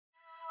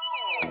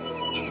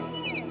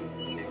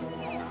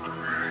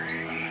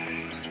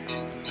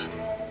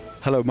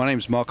Hello, my name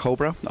is Mark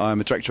Holbrow.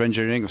 I'm a Director of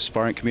Engineering of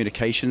Spirent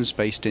Communications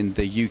based in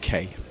the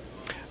UK.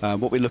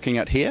 What we're looking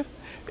at here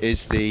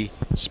is the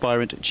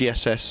Spirent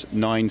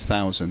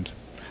GSS9000.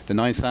 The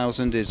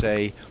 9000 is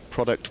a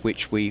product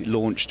which we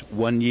launched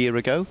 1 year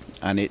ago,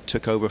 and it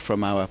took over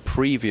from our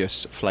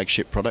previous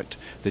flagship product,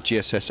 the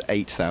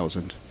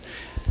GSS8000.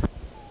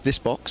 This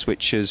box,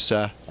 which is,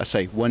 I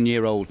say, 1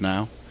 year old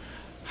now,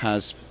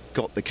 has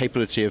got the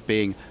capability of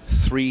being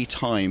 3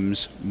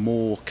 times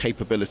more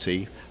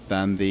capability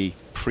than the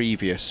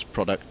previous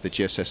product, the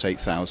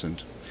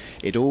GSS8000.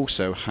 It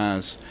also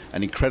has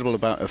an incredible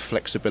amount of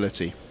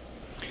flexibility.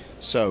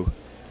 So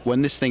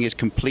when this thing is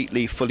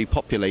completely fully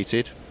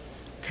populated,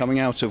 coming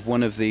out of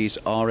one of these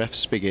RF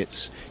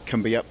spigots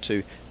can be up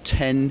to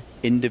 10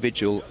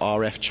 individual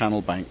RF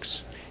channel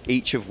banks,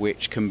 each of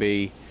which can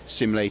be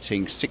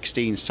simulating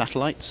 16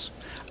 satellites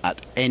at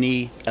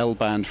any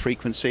L-band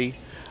frequency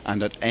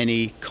and at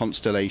any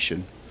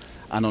constellation.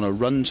 And on a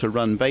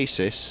run-to-run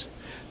basis,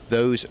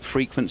 those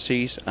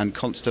frequencies and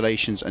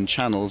constellations and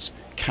channels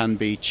can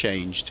be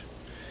changed.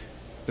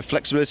 The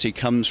flexibility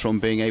comes from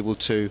being able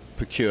to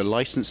procure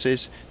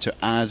licenses to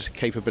add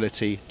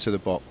capability to the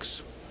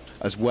box,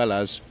 as well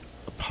as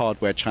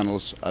hardware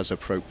channels as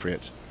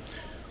appropriate.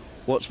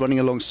 What's running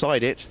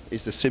alongside it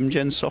is the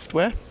SimGen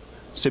software.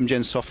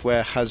 SimGen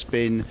software has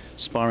been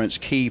Spirent's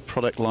key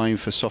product line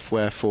for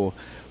software for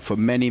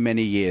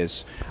many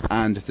years,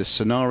 and the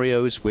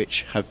scenarios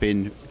which have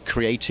been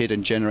created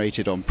and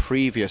generated on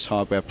previous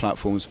hardware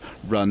platforms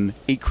run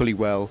equally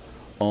well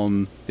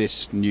on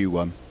this new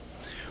one.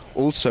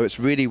 Also, it's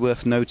really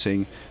worth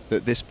noting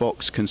that this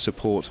box can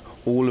support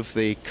all of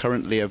the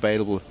currently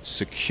available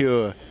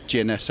secure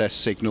GNSS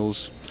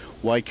signals,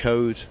 Y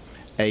code,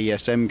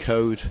 AESM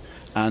code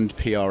and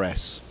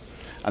PRS.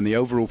 And the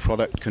overall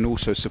product can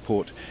also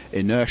support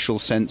inertial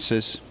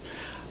sensors,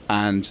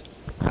 and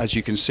as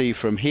you can see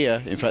from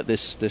here, in fact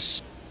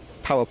this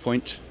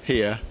PowerPoint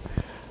here,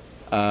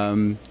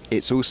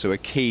 it's also a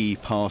key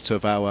part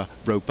of our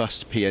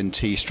robust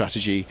PNT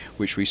strategy,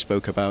 which we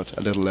spoke about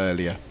a little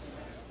earlier.